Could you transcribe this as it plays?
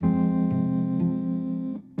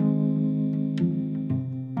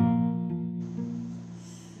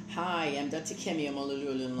am Dr. Kemi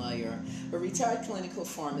Omololu-Olunlayo, a retired clinical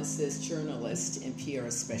pharmacist, journalist, and PR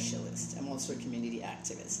specialist. I'm also a community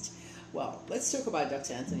activist. Well, let's talk about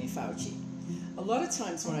Dr. Anthony Fauci. A lot of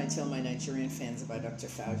times when I tell my Nigerian fans about Dr.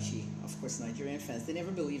 Fauci, of course Nigerian fans, they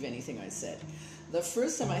never believe anything I said. The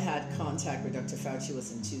first time I had contact with Dr. Fauci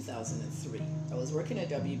was in 2003. I was working at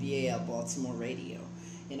WBAL Baltimore Radio,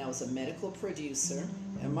 and I was a medical producer,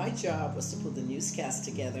 and my job was to put the newscast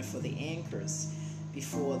together for the anchors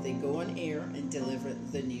before they go on air and deliver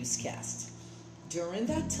the newscast. During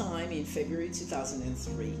that time, in February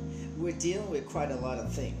 2003, we're dealing with quite a lot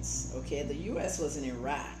of things. Okay, the U.S. was in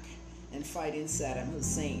Iraq and fighting Saddam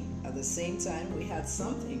Hussein. At the same time, we had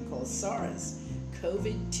something called SARS,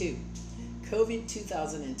 COVID-2. COVID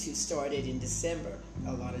 2002 started in December.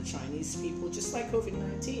 A lot of Chinese people, just like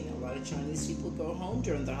COVID-19, a lot of Chinese people go home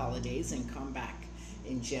during the holidays and come back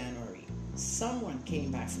in January. Someone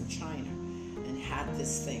came back from China and had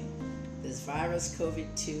this thing. This virus,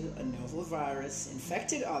 COVID-2, a novel virus,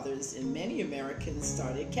 infected others, and many Americans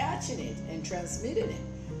started catching it and transmitting it,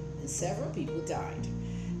 and several people died.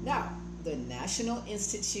 Now, the National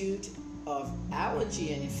Institute of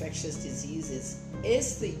Allergy and Infectious Diseases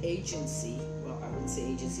is the agency, well, I wouldn't say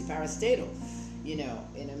agency, parastatal. You know,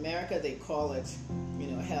 in America they call it,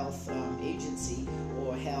 health agency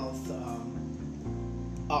or health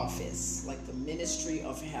office, like the Ministry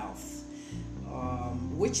of Health,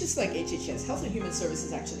 which is like HHS. Health and Human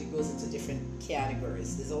Services actually goes into different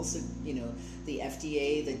categories. There's also, the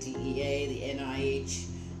FDA, the DEA, the NIH,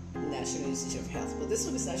 National Institute of Health. But this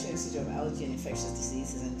one is National Institute of Allergy and Infectious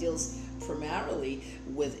Diseases and deals primarily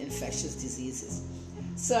with infectious diseases.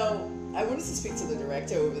 So I wanted to speak to the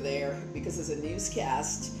director over there because as a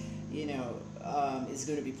newscast, is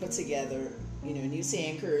going to be put together. News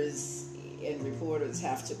anchors and reporters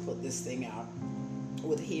have to put this thing out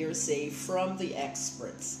with hearsay from the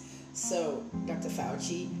experts. So Dr.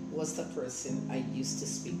 Fauci was the person I used to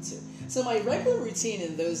speak to. So my regular routine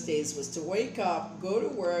in those days was to wake up, go to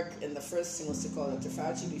work, and the first thing was to call Dr.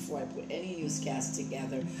 Fauci before I put any newscast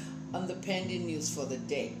together on the pending news for the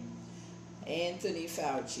day. Anthony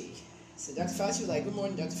Fauci. So Dr. Fauci was like, "Good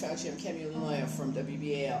morning, Dr. Fauci. I'm Kemi Olunlayo from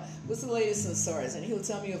WBAL. What's the latest on SARS?" And he'll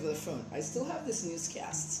tell me over the phone. I still have this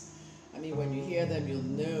newscasts. I mean, when you hear them, you'll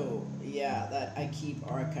know, that I keep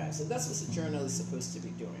archives. So that's what a journalist is supposed to be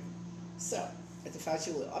doing. So Dr.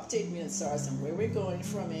 Fauci will update me on SARS and where we're going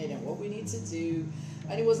from it and what we need to do.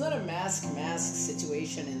 And it was not a mask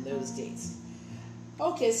situation in those days.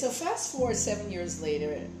 Okay, so fast forward 7 years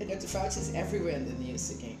later, Dr. Fauci is everywhere in the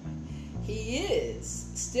news again. He is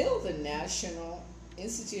still the National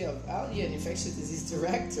Institute of Allergy and Infectious Disease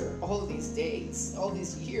Director all these days, all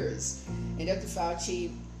these years. And Dr.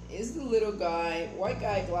 Fauci is the little guy, white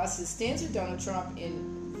guy, glasses, stands with Donald Trump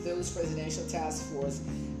in those presidential task force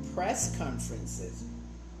press conferences.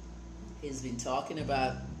 He's been talking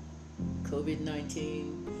about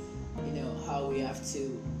COVID-19, how we have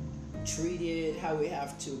to treat it, how we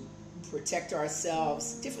have to protect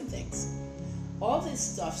ourselves, different things. All this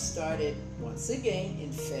stuff started once again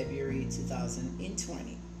in February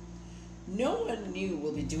 2020. No one knew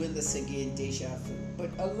we'll be doing this again, deja vu. But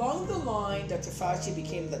along the line, Dr. Fauci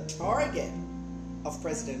became the target of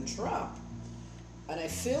President Trump. And I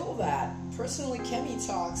feel that, personally, Kemi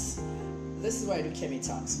Talks, this is why I do Kemi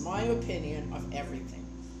Talks, my opinion of everything.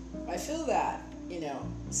 I feel that,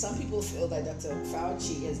 some people feel that Dr.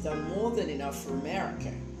 Fauci has done more than enough for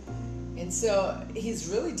America. And so he's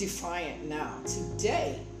really defiant now.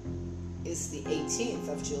 Today is the 18th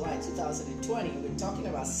of July, 2020. We're talking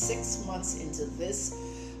about 6 months into this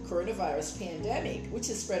coronavirus pandemic, which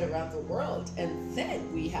is spread around the world. And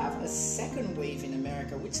then we have a second wave in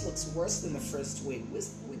America, which looks worse than the first wave.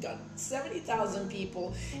 We got 70,000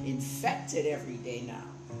 people infected every day now,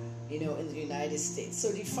 in the United States.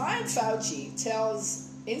 So Defiant Fauci tells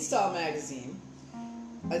InStyle magazine,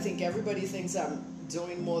 I think everybody thinks I'm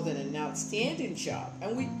doing more than an outstanding job.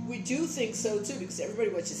 And we do think so too, because everybody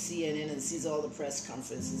watches CNN and sees all the press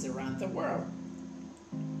conferences around the world.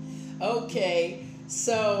 Okay,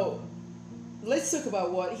 so let's talk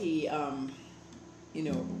about what he,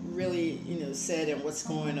 really, said and what's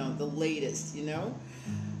going on, the latest,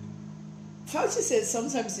 Fauci said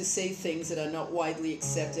sometimes you say things that are not widely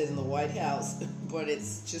accepted in the White House, but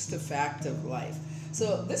it's just a fact of life.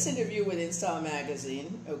 So this interview with InStyle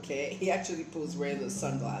magazine, okay, he actually was wearing those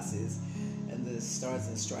sunglasses and the Stars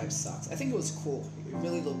and Stripes socks. I think it was cool. It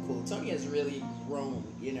really looked cool. Tony has really grown,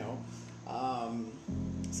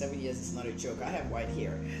 7 years is not a joke. I have white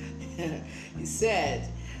hair. He said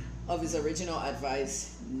of his original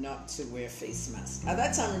advice not to wear face masks. At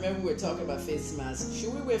that time, remember we were talking about face masks.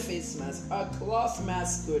 Should we wear face masks? A cloth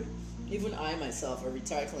mask could Even I myself, a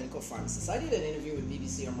retired clinical pharmacist, I did an interview with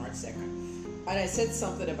BBC on March 2nd, and I said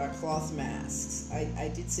something about cloth masks.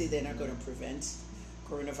 I did say they're not going to prevent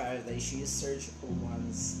coronavirus. They should use surgical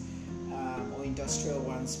ones or industrial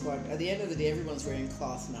ones, but at the end of the day, everyone's wearing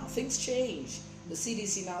cloth now. Things change. The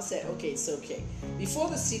CDC now said, okay, it's okay. Before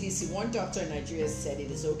the CDC, one doctor in Nigeria said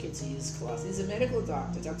it is okay to use cloth. He's a medical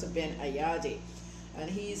doctor, Dr. Ben Ayade, and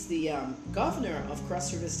he's the governor of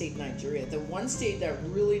Cross River State, Nigeria, the one state that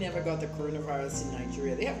really never got the coronavirus in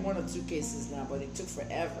Nigeria. They have 1 or 2 cases now, but it took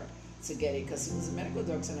forever to get it because he was a medical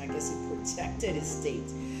doctor, and I guess he protected his state.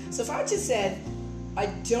 So Fauci said, I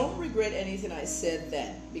don't regret anything I said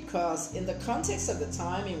then, because in the context of the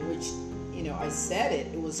time in which, I said it,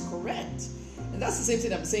 it was correct. And that's the same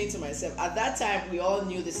thing I'm saying to myself. At that time, we all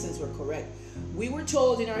knew these things were correct. We were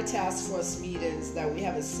told in our task force meetings that we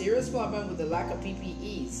have a serious problem with the lack of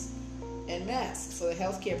PPEs and masks for the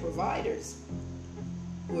healthcare providers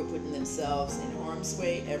who are putting themselves in harm's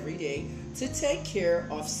way every day to take care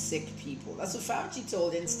of sick people. That's what Fauci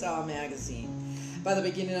told InStyle magazine. By the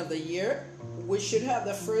beginning of the year, we should have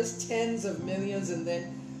the first tens of millions and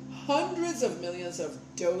then hundreds of millions of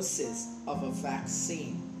doses of a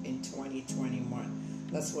vaccine in 2021.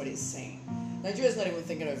 That's what he's saying. Nigeria's not even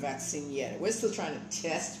thinking of a vaccine yet. We're still trying to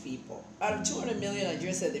test people. Out of 200 million,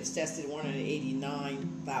 Nigeria said they've tested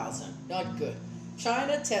 189,000. Not good.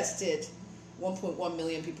 China tested 1.1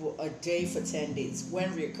 million people a day for 10 days.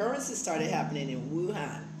 When reoccurrences started happening in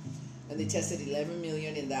Wuhan, and they tested 11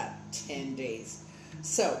 million in that 10 days.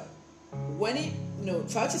 So,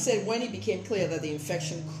 Fauci said when it became clear that the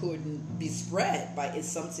infection couldn't be spread by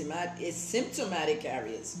asymptomatic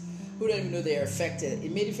carriers who don't even know they're affected,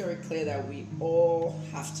 it made it very clear that we all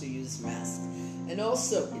have to use masks. And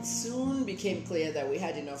also, it soon became clear that we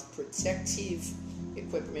had enough protective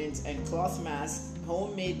equipment and cloth masks,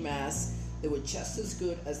 homemade masks, that were just as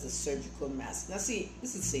good as the surgical masks. Now see,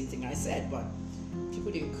 this is the same thing I said, but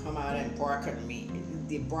people didn't come out and bark at me.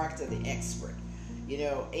 They barked at the expert.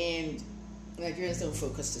 And Nigerians don't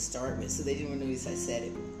focus to start with, so they didn't even notice I said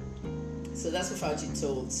it. So that's what Fauci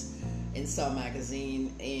told InStyle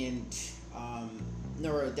magazine and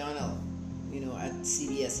Norah O'Donnell, at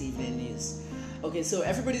CBS Evening News. Okay, so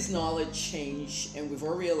everybody's knowledge changed, and we've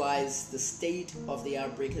all realized the state of the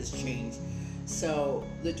outbreak has changed. So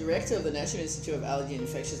the director of the National Institute of Allergy and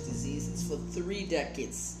Infectious Diseases for 3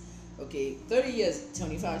 decades, 30 years,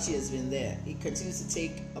 Tony Fauci has been there. He continues to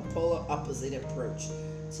take a polar opposite approach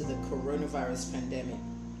to the coronavirus pandemic,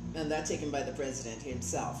 and that taken by the president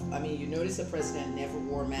himself. I mean, you notice the president never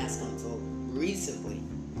wore a mask until recently.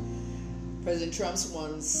 President Trump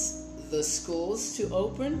wants the schools to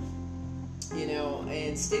open,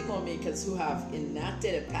 and state lawmakers who have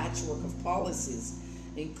enacted a patchwork of policies,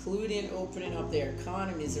 including opening up their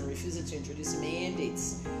economies and refusing to introduce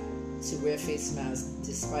mandates to wear face masks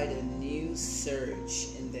despite a new surge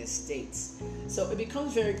in their states. So it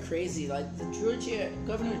becomes very crazy. Like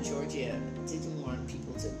Governor of Georgia didn't want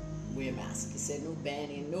people to wear masks. He said no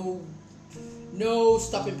banning, no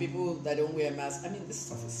stopping people that don't wear masks. I mean, this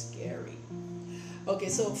stuff is scary. Okay,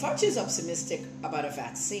 so Fauci is optimistic about a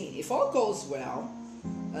vaccine. If all goes well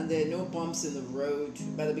and there are no bumps in the road,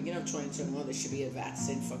 by the beginning of 2021, there should be a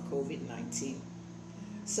vaccine for COVID-19.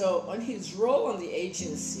 So on his role on the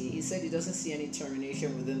agency, he said he doesn't see any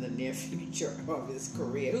termination within the near future of his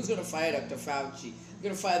career. Who's going to fire Dr. Fauci? You're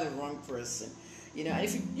going to fire the wrong person. And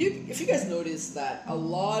if you guys notice that a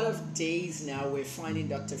lot of days now we're finding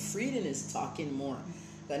Dr. Frieden is talking more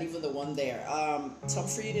than even the one there. Tom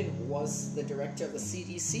Frieden was the director of the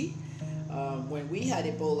CDC when we had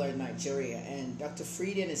Ebola in Nigeria, and Dr.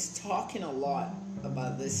 Frieden is talking a lot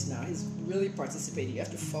about this now. He's really participating. You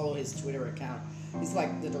have to follow his Twitter account. He's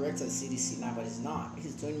like the director of the CDC now, but he's not.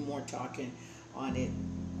 He's doing more talking on it.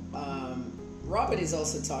 Robert is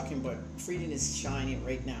also talking, but Frieden is shining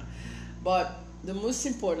right now. But the most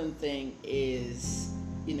important thing is,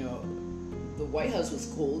 the White House was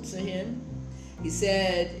cold to him. He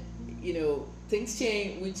said, things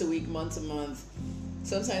change week to week, month to month.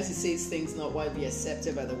 Sometimes he says things not widely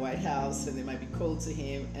accepted by the White House, and they might be cold to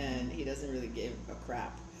him, and he doesn't really give a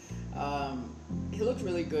crap. He looked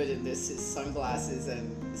really good in his sunglasses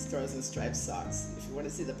and his Stars and Stripes socks. If you want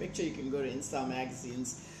to see the picture, you can go to InStyle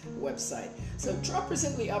Magazine's website. So Trump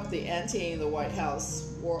recently upped the ante in the White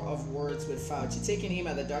House war of words with Fauci, taking him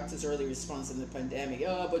at the doctor's early response in the pandemic.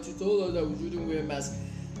 But you told us that we shouldn't wear masks.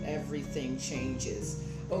 Everything changes.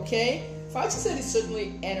 Okay? Fauci said he's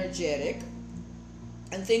certainly energetic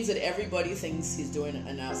and thinks that everybody thinks he's doing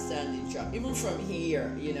an outstanding job. Even from here,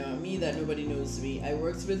 me that nobody knows me. I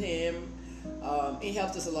worked with him It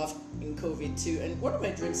helped us a lot in COVID too. And one of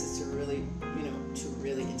my dreams is to really, to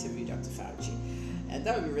really interview Dr. Fauci. And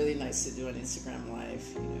that would be really nice to do on Instagram Live,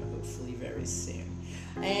 hopefully very soon.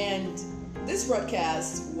 And this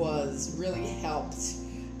broadcast was really helped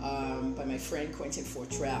by my friend Quentin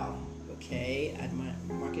Fortrell, okay, at my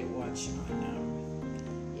Market Watch on,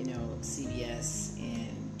 CBS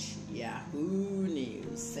and Yahoo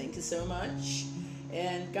News. Thank you so much.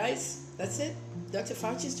 And guys, that's it. Dr.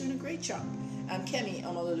 Fauci is doing a great job. I'm Kemi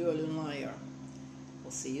Omalolu Olunlayo. We'll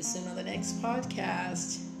see you soon on the next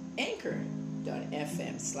podcast.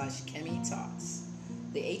 Anchor.fm/Kemi Talks.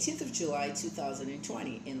 The 18th of July,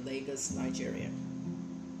 2020 in Lagos, Nigeria.